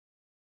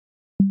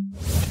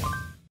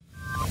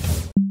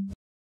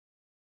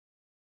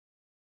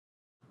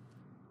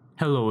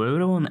Hello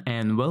everyone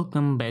and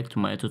welcome back to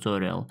my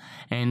tutorial,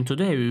 and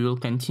today we will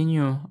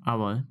continue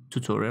our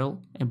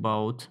tutorial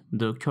about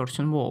the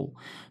curtain wall.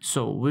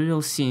 So we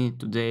will see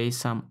today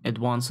some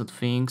advanced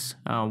things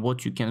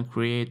what you can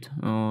create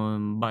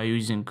by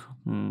using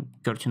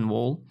curtain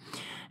wall,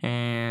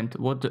 and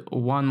what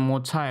one more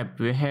type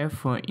we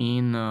have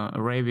in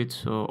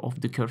Revit of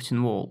the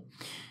curtain wall.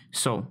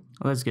 So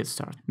let's get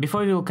started.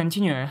 Before we will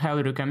continue, I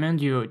highly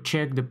recommend you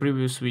check the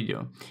previous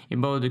video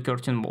about the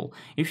curtain wall.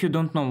 If you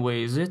don't know where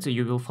is it,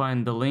 you will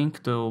find the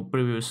link to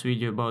previous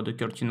video about the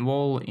curtain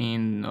wall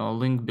in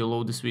link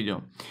below this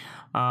video.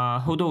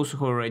 Who those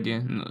who already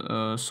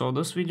saw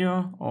this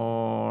video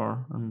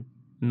or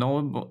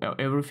know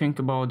everything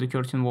about the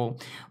curtain wall,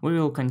 we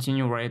will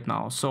continue right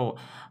now. So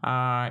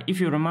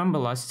if you remember,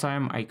 last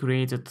time I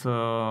created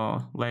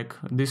like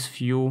this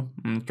few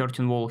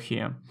curtain wall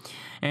here,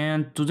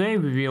 and today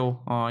we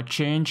will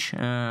change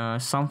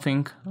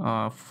something.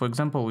 For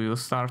example, we will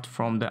start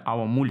from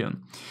our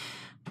mullion.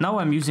 Now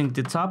I'm using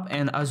the tab,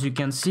 and as you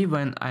can see,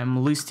 when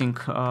I'm listed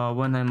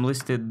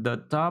the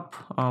tab,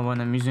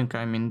 I'm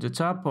in the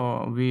tab,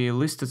 we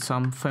listed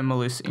some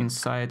families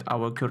inside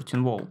our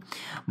curtain wall,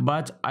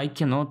 but I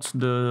cannot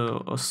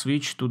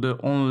switch to the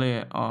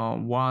only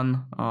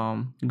one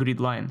grid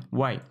line.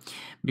 Why?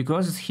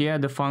 Because here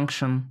the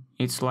function,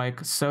 it's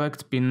like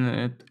select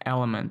pin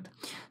element.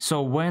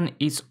 So when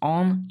it's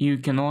on, you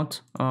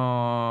cannot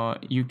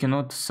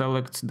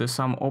select the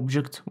some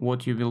object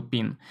what you will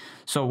pin.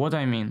 So what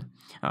I mean,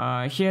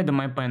 here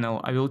my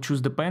panel, I will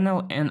choose the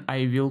panel and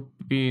I will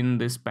pin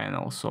this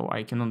panel. So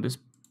I cannot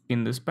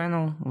pin this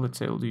panel. Let's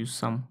say I'll use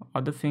some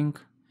other thing,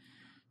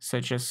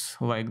 such as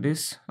like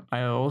this.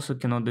 I also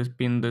cannot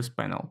pin this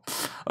panel.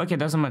 Okay,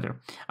 doesn't matter.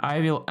 I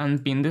will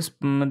unpin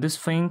this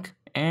thing,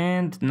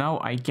 and now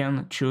I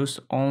can choose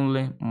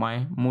only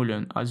my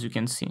mullion, as you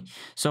can see.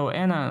 So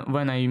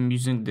when I am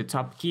using the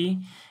tab key,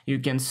 you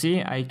can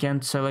see I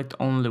can select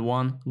only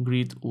one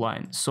grid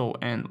line. So,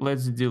 and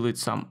let's delete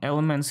some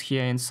elements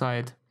here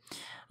inside.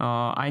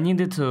 I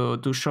needed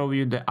to show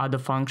you the other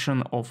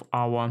function of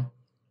our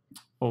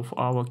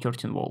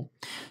curtain wall.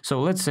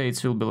 So let's say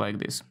it will be like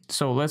this.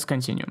 So let's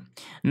continue.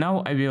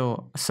 Now I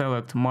will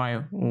select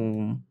my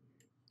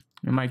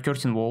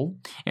curtain wall,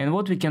 and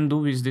what we can do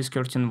with this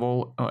curtain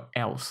wall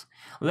else.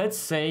 Let's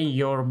say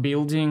your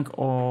building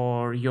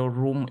or your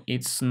room,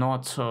 it's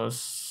not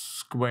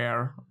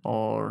square,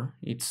 or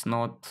it's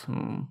not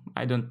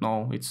I don't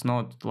know, it's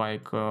not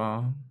like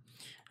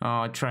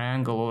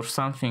triangle or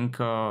something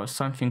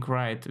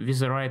right with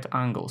the right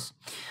angles.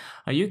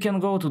 You can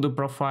go to the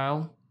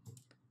profile,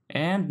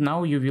 and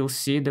now you will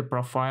see the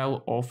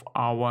profile of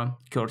our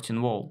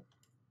curtain wall.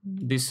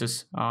 This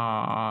is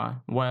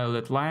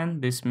violet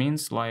line. This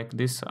means like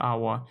this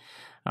our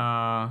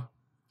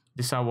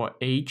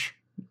edge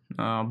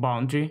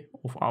boundary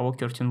of our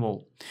curtain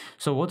wall.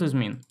 So what does it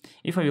mean?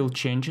 If I will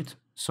change it,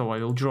 so I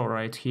will draw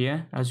right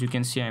here. As you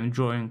can see, I'm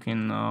drawing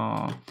in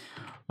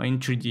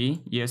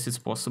 3D. Yes, it's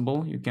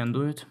possible. You can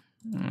do it.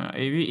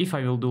 If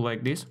I will do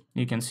like this,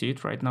 you can see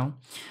it right now.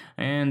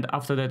 And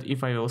after that,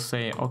 if I will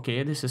say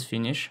okay, this is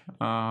finished,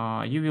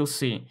 you will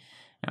see.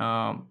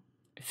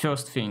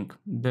 First thing,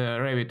 the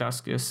Revit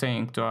is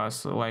saying to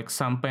us like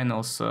some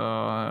panels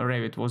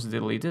Revit was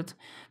deleted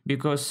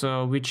because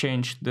we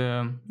changed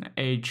the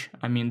edge,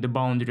 the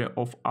boundary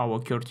of our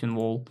curtain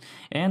wall.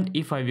 And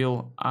if I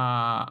will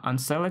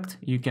unselect,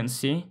 you can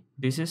see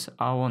this is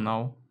our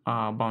now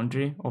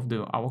boundary of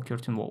our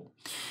curtain wall.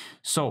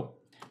 So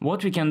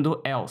what we can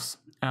do else,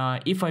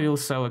 if I will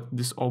select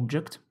this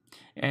object,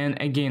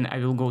 and again I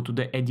will go to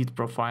the edit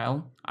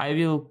profile, I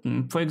will,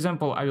 for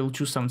example, I will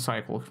choose some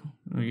cycle.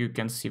 You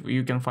can see,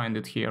 you can find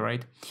it here,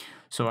 right?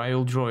 So I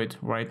will draw it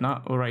right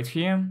now, right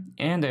here,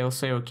 and I'll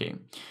say okay.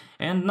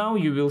 And now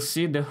you will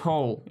see the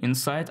hole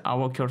inside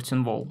our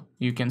curtain wall.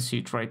 You can see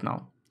it right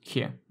now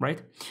here,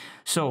 right?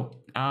 So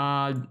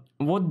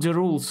what the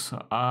rules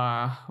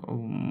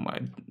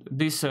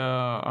this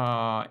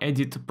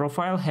edit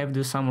profile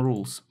have some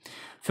rules.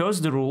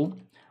 First, the rule,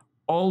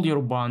 all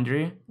your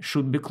boundary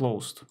should be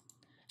closed.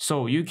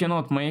 So you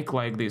cannot make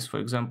like this, for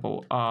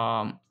example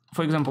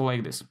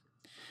like this.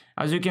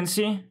 As you can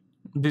see,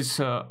 this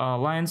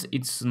lines,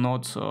 it's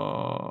not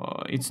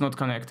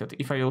connected.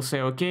 If I will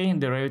say okay,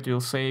 the Revit will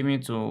say me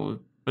to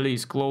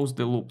please close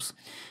the loops.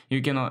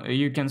 You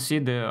can see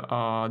the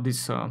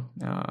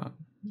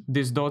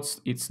these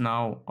dots, it's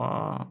now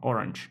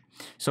orange.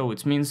 So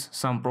it means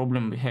some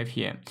problem we have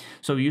here.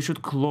 So you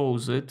should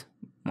close it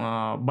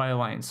by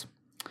lines.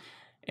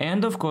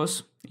 And of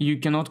course, you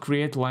cannot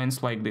create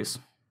lines like this.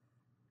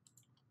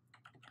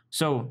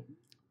 So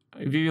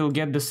we will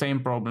get the same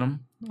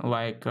problem,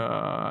 like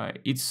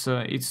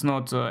it's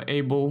not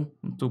able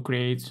to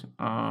create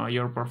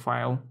your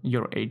profile,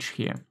 your edge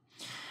here.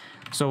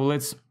 So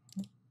let's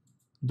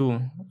do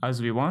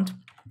as we want.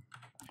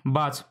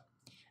 But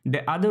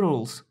the other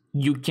rules,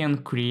 you can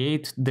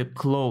create the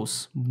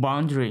close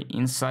boundary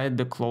inside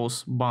the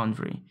close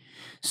boundary.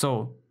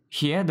 So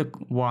here the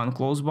one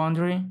close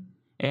boundary,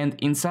 and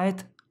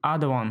inside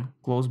other one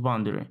close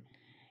boundary.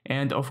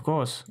 And of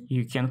course,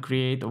 you can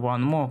create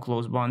one more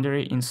closed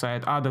boundary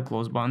inside other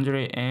closed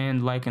boundary,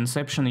 and like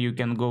Inception, you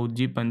can go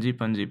deep and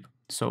deep and deep.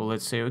 So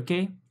let's say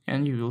okay,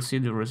 and you will see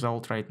the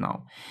result right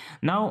now.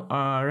 Now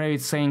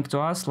Revit saying to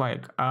us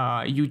like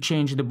you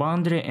change the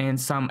boundary and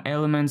some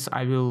elements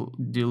I will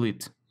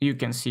delete. You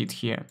can see it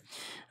here.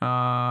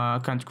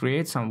 Can't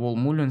create some wall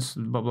mullions,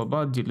 blah blah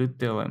blah, delete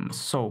the elements.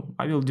 So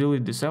I will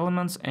delete these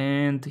elements,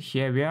 and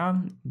here we are.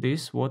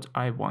 This what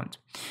I want.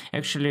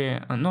 Actually,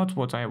 not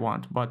what I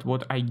want, but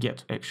what I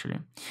get actually.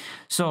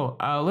 So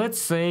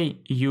let's say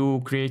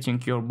you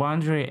creating your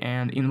boundary,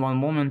 and in one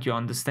moment you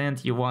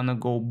understand you wanna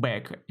go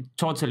back,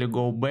 totally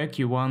go back.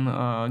 You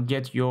wanna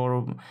get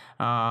your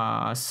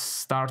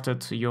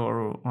started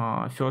your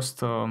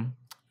first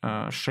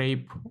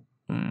shape.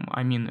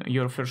 I mean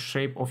your first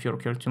shape of your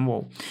curtain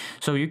wall.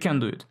 So you can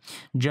do it.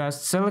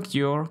 Just select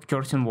your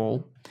curtain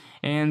wall,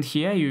 and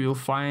here you will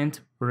find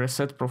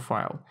reset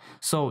profile.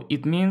 So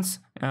it means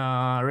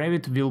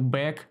Revit will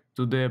back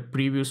to the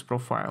previous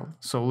profile.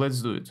 So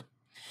let's do it.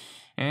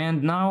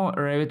 And now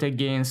Revit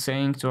again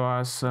saying to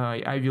us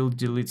I will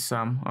delete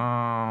some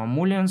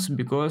mullions,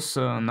 because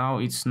now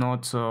it's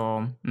not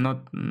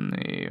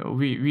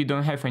we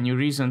don't have any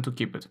reason to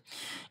keep it.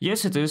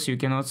 Yes, it is. You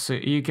cannot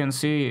see, you can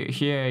see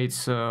here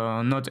it's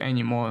not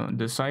anymore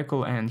the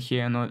cycle, and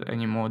here not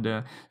anymore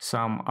the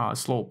some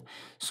slope.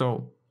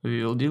 So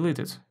we will delete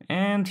it,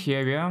 and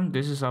here we are.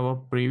 This is our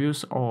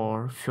previous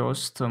or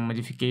first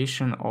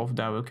modification of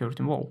the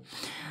curtain wall.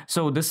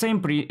 So the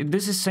same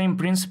this is same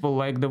principle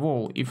like the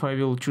wall. If I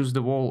will choose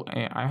the wall,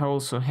 I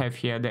also have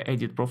here the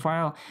edit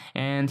profile,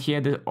 and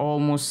here the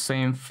almost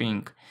same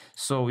thing.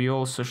 So you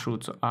also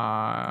should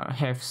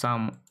have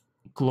some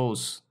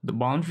close the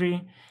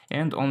boundary,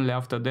 and only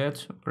after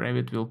that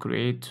Revit will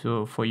create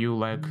for you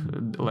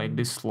like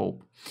this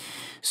slope.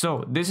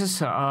 So this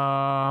is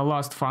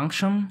last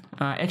function.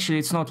 Actually,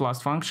 it's not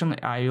last function.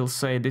 I will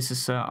say this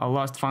is a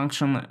last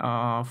function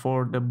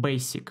for the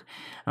basic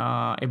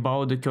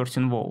about the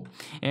curtain wall.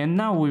 And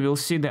now we will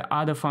see the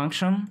other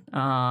function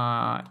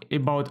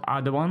about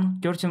other one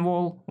curtain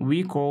wall.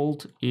 We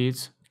called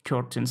it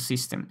curtain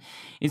system.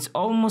 It's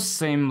almost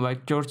same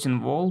like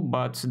curtain wall,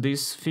 but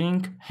this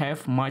thing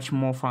have much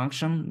more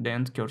function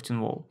than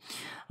curtain wall.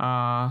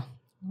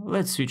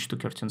 Let's switch to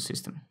curtain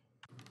system.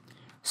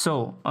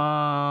 So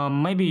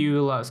maybe you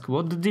will ask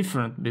what the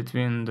difference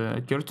between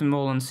the curtain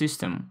wall and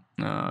system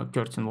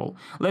curtain wall.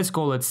 Let's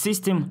call it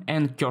system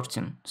and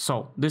curtain.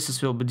 So this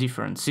is will be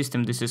different.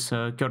 System, this is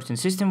curtain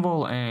system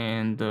wall,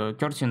 and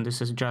curtain,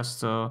 this is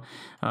just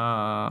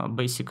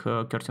basic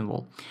curtain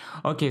wall.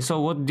 Okay, so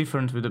what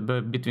difference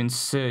with between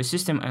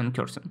system and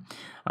curtain?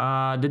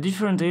 The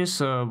difference is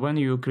when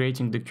you're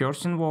creating the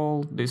curtain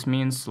wall, this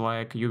means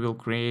like you will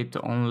create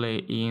only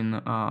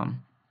in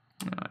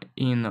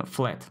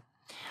flat.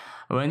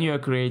 When you are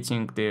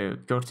creating the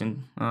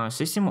curtain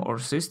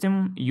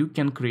system, you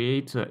can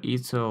create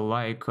it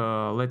like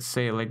let's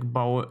say like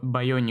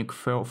bionic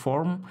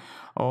form,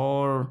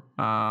 or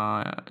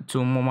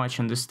to more much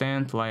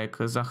understand like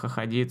Zaha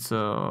Hadid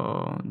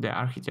the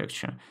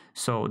architecture.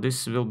 So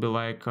this will be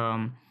like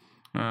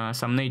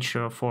some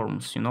nature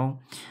forms, you know.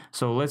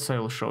 So I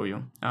will show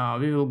you.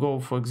 We will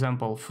go, for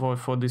example,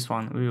 for this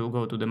one, we will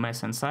go to the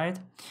mesh inside.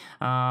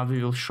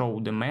 We will show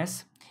the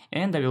mesh,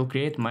 and I will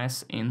create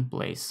mesh in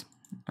place.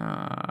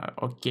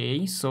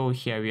 Okay, so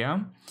here we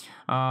are.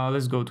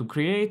 Let's go to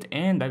create,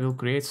 and I will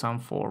create some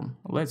form.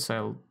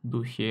 I'll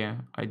do here,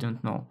 I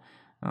don't know,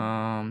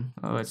 I'll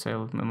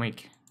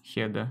make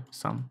here the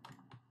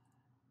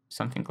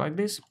something like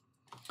this.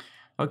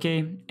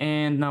 Okay,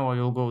 and now I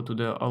will go to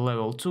the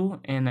level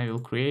 2, and I will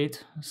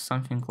create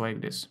something like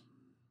this.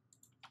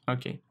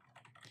 Okay,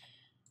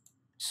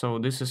 so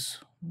this is,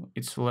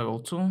 it's level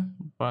 2,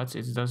 but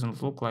it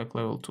doesn't look like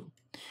level 2.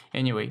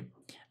 Anyway,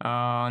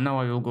 now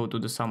I will go to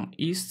the some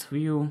east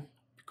view,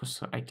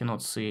 because I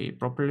cannot see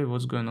properly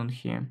what's going on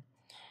here.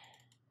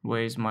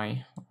 Where is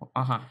my,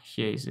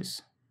 here is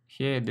this,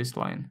 here this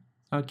line.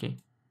 Okay,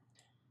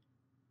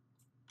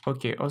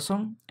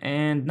 awesome.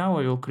 And now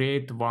I will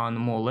create one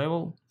more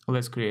level.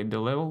 Let's create the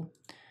level.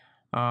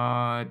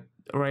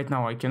 Right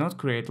now I cannot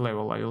create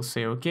level. I will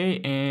say okay,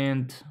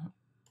 and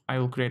I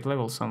will create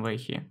level somewhere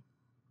here.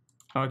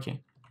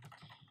 Okay,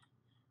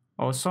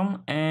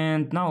 awesome.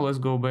 And now let's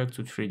go back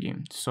to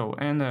 3D. So,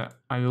 and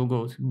I will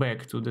go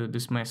back to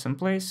this mesh in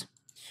place,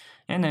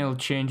 and I will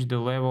change the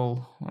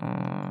level.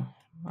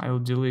 I will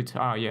delete,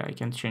 yeah, I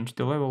can change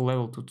the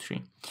level to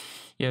 3.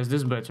 Yes,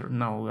 this is better.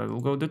 Now I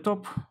will go to the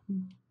top,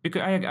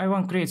 because I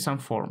want to create some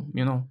form,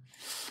 you know.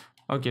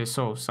 Okay,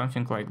 so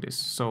something like this.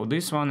 So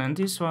this one and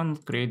this one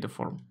create the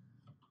form.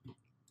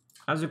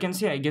 As you can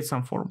see, I get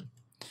some form.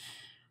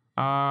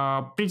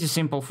 Pretty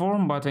simple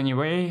form, but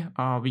anyway,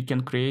 we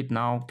can create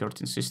now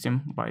curtain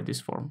system by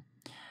this form.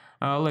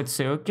 Let's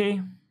say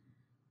okay.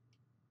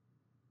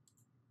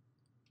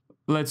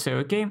 Let's say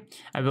okay.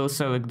 I will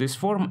select this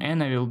form,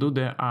 and I will do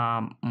the,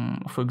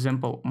 for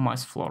example,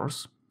 mass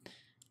floors,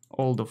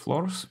 all the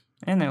floors,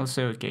 and I'll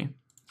say okay.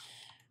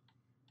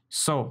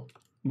 So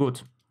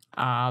good.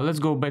 let's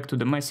go back to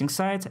the meshing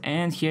site,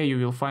 and here you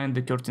will find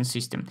the curtain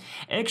system.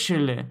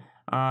 Actually,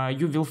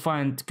 you will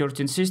find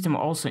curtain system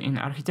also in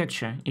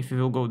architecture. If you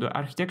will go to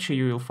architecture,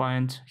 you will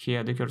find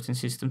here the curtain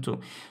system too.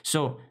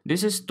 So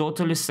this is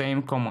totally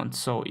same command.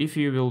 So if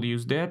you will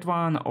use that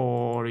one,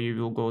 or you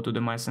will go to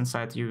the meshing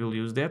site, you will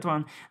use that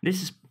one.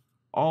 This is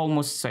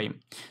almost same.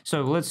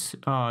 So let's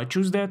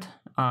choose that.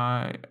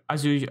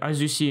 As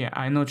you see,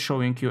 I'm not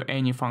showing you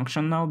any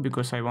function now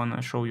because I want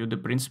to show you the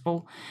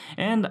principle.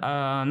 And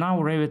now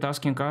Revit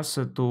asking us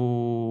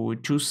to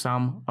choose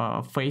some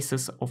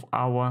faces of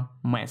our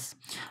mesh.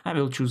 I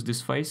will choose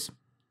this face,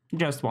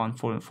 just one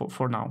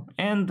for now.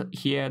 And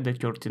here the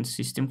curtain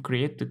system,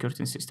 create the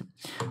curtain system.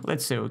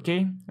 Let's say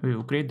okay, we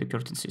will create the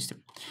curtain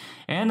system.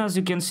 And as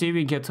you can see,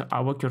 we get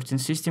our curtain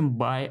system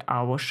by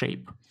our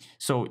shape.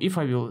 So if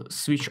I will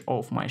switch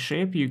off my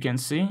shape, you can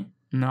see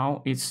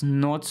now it's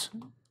not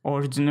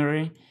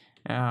ordinary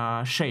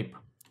shape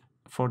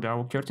for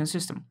our curtain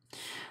system.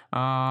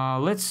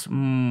 Let's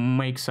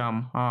make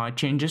some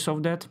changes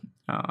of that.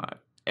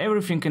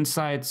 Everything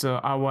inside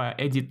our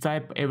edit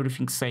type,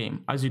 everything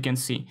same, as you can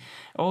see.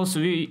 Also,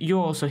 you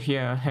also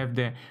here have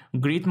the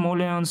grid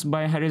mullions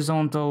by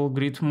horizontal,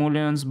 grid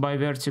mullions by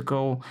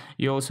vertical.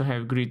 You also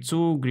have grid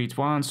 2, grid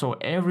 1, so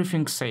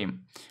everything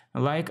same.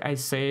 Like I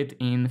said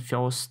in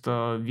first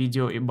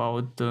video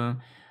about the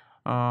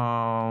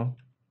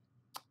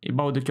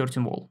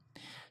curtain wall.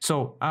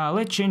 So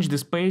let's change the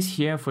space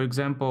here. For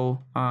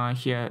example,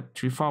 here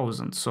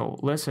 3000. So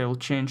I'll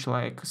change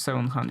like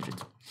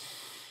 700.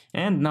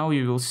 And now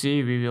you will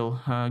see we will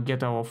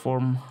get our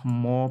form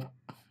more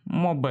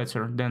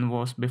better than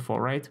was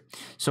before, right?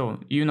 So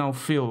you now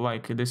feel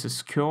like this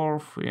is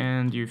curve,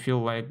 and you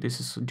feel like this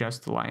is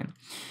just a line.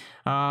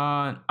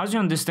 As you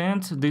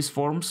understand, these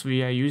forms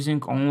we are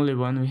using only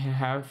when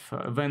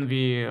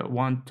we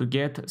want to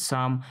get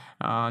some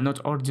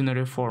not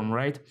ordinary form,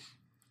 right?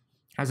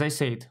 As I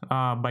said,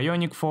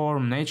 bionic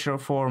form, natural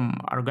form,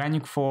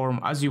 organic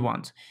form, as you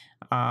want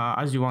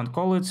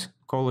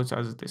call it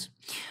as it is.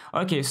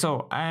 Okay,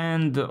 so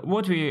and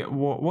what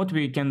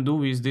we can do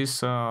with this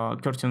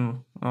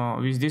curtain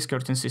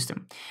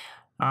system,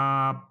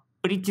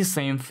 pretty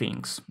same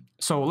things.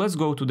 So let's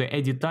go to the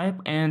edit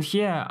type, and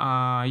here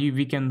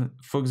we can,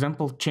 for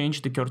example,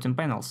 change the curtain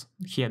panels.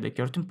 Here the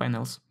curtain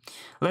panels.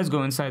 Let's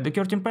go inside the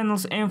curtain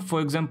panels, and for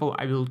example,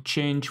 I will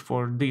change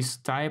for this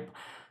type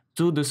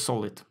to the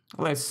solid.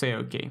 Let's say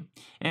okay.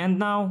 And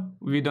now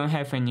we don't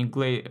have any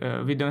glaze.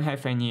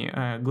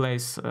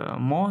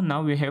 More.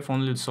 Now we have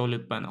only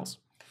solid panels.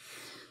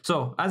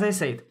 So as I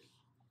said,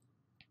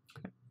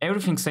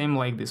 everything same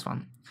like this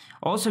one.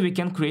 Also, we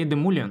can create the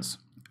mullions.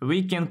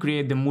 We can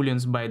create the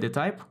mullions by the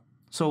type.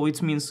 So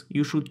it means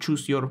you should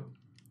choose your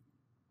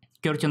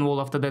curtain wall.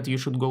 After that, you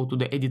should go to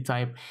the edit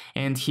type,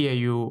 and here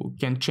you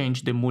can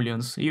change the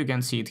mullions. You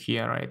can see it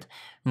here, right?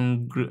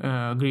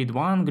 Grid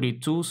 1,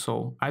 grid 2.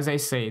 So as I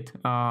said,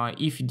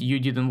 if you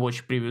didn't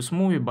watch previous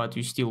movie but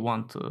you still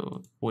want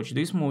to watch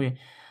this movie,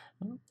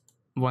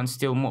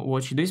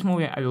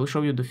 I will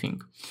show you the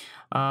thing.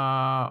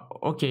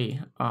 Okay,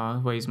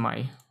 where is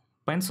my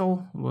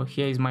pencil? Well,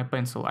 here is my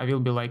pencil. I will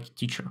be like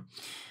teacher.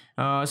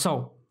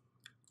 So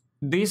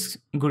this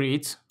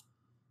grid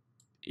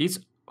is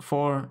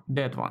for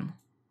that one.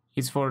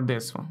 It's for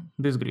this one,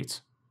 this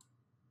grids,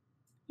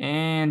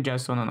 and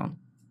just on and on.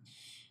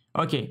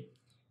 Okay,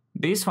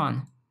 this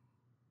one,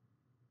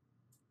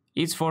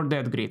 it's for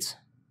that grids.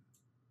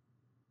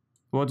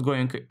 What's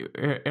going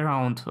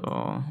around?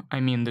 I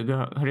mean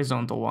the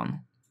horizontal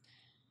one.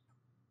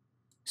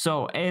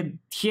 So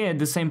here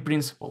the same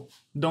principle.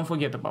 Don't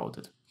forget about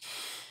it.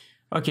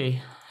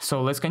 Okay,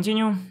 so let's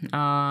continue.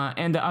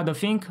 And the other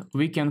thing,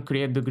 we can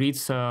create the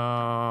grids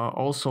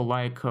also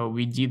like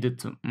we did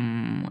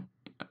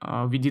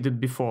it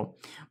before,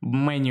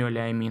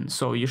 manually, I mean.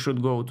 So you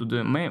should go to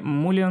the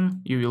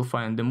mullion, you will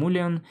find the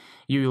mullion,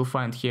 you will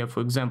find here, for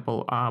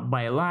example,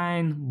 by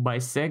line, by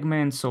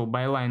segment. So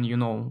by line, you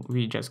know,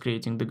 we just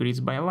creating the grids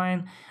by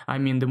line, I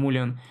mean the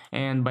mullion,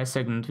 and by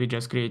segment, we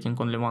just creating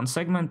only one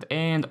segment,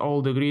 and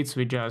all the grids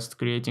we just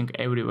creating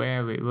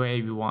everywhere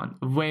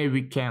where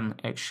we can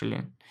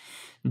actually.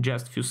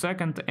 Just few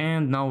seconds,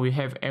 and now we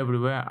have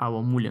everywhere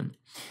our mullion.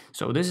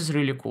 So this is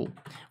really cool.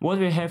 What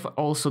we have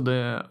also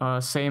the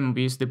same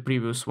with the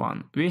previous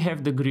one. We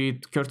have the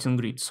curtain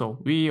grid, so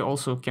we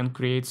also can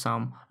create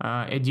some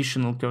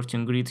additional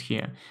curtain grid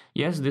here.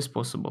 Yes, this is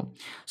possible.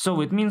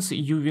 So it means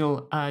you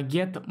will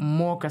get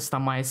more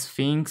customized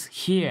things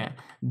here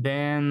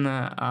than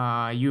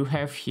you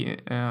have here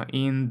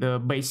in the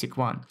basic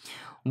one.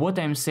 What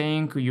I'm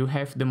saying, you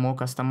have the more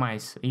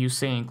customized. You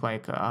saying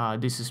like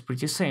this is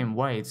pretty same.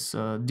 Why it's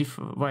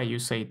different? Why you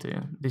say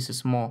this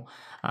is more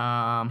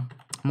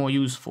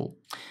useful?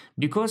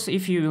 Because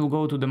if you will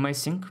go to the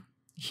meshing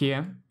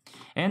here,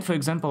 and for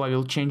example, I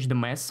will change the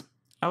mesh.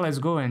 Let's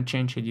go and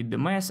edit the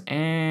mesh,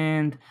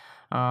 and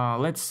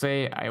let's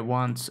say I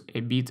want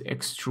a bit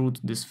extrude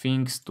these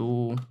things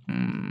to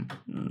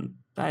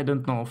I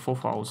don't know,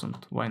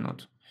 4000. Why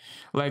not?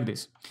 Like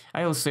this.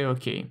 I will say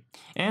okay.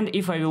 And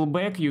if I will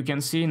back, you can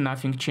see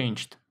nothing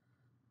changed.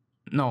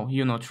 no,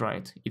 you're not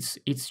right.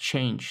 It's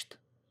changed.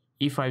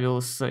 If I will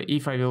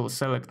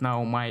select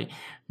now my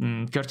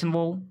curtain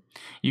wall,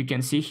 you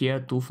can see here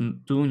two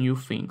new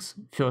things.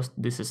 First,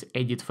 this is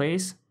edit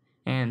face,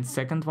 and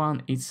second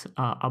one is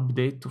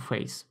update to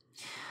face.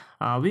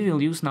 We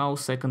will use now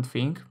second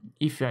thing.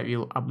 If I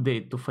will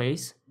update to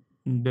face,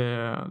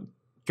 the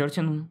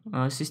curtain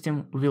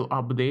system will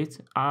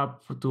update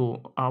up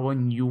to our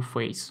new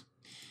face.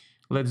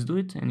 Let's do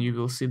it and you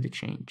will see the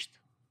change.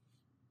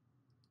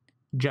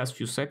 Just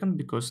few seconds,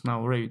 because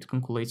now Revit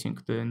calculating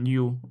the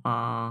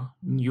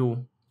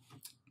new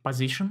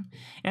position,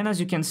 and as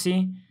you can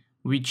see,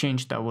 we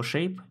changed our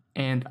shape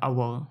and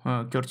our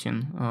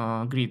curtain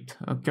grid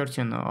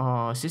curtain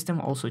system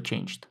also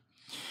changed,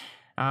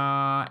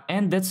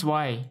 and that's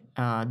why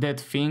that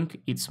thing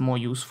it's more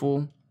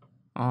useful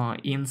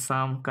in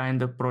some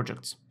kind of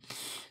projects.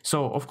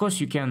 So of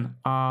course you can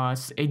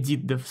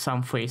edit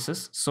some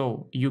faces,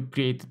 so you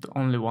created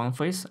only one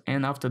face,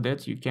 and after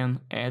that you can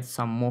add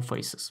some more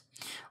faces.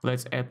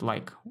 Let's add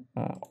like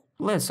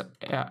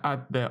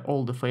add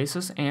all the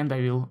faces, and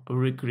I will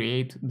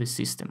recreate the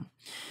system.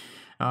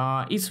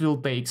 It will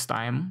take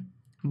time,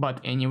 but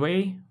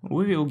anyway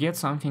we will get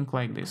something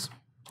like this.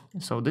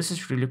 So this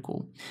is really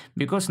cool,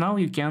 because now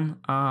you can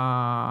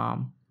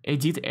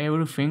edit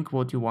everything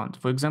what you want.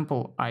 For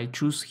example, I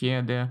choose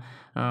here the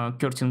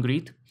curtain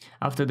grid.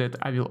 After that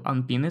I will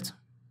unpin it,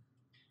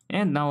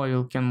 and now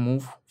I can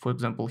move, for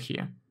example,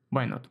 here.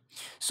 Why not?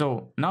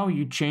 So now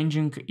you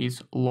changing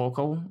is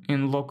local I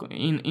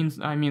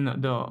mean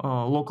the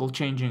local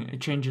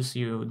changes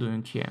you're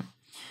doing here.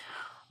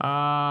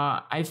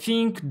 I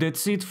think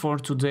that's it for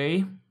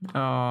today.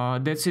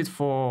 That's it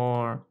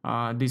for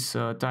this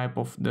type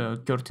of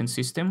the curtain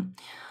system.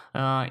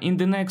 In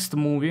the next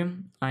movie,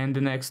 in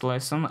the next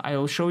lesson, I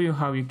will show you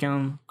how you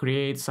can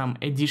create some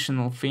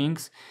additional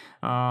things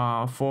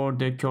for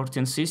the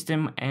curtain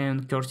system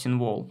and curtain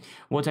wall.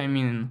 What I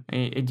mean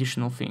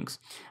additional things,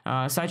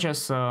 such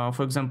as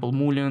for example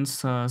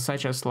mullions,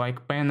 such as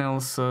like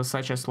panels,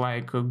 such as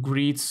like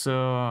grids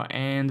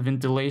and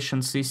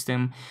ventilation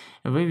system.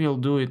 We will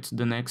do it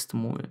the next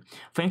movie.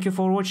 Thank you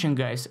for watching,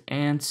 guys,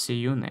 and see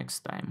you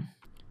next time.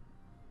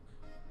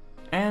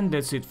 And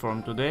that's it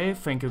from today.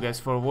 Thank you guys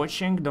for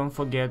watching. Don't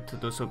forget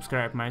to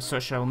subscribe my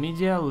social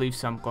media, leave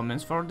some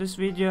comments for this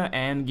video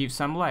and give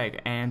some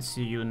like, and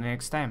see you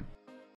next time.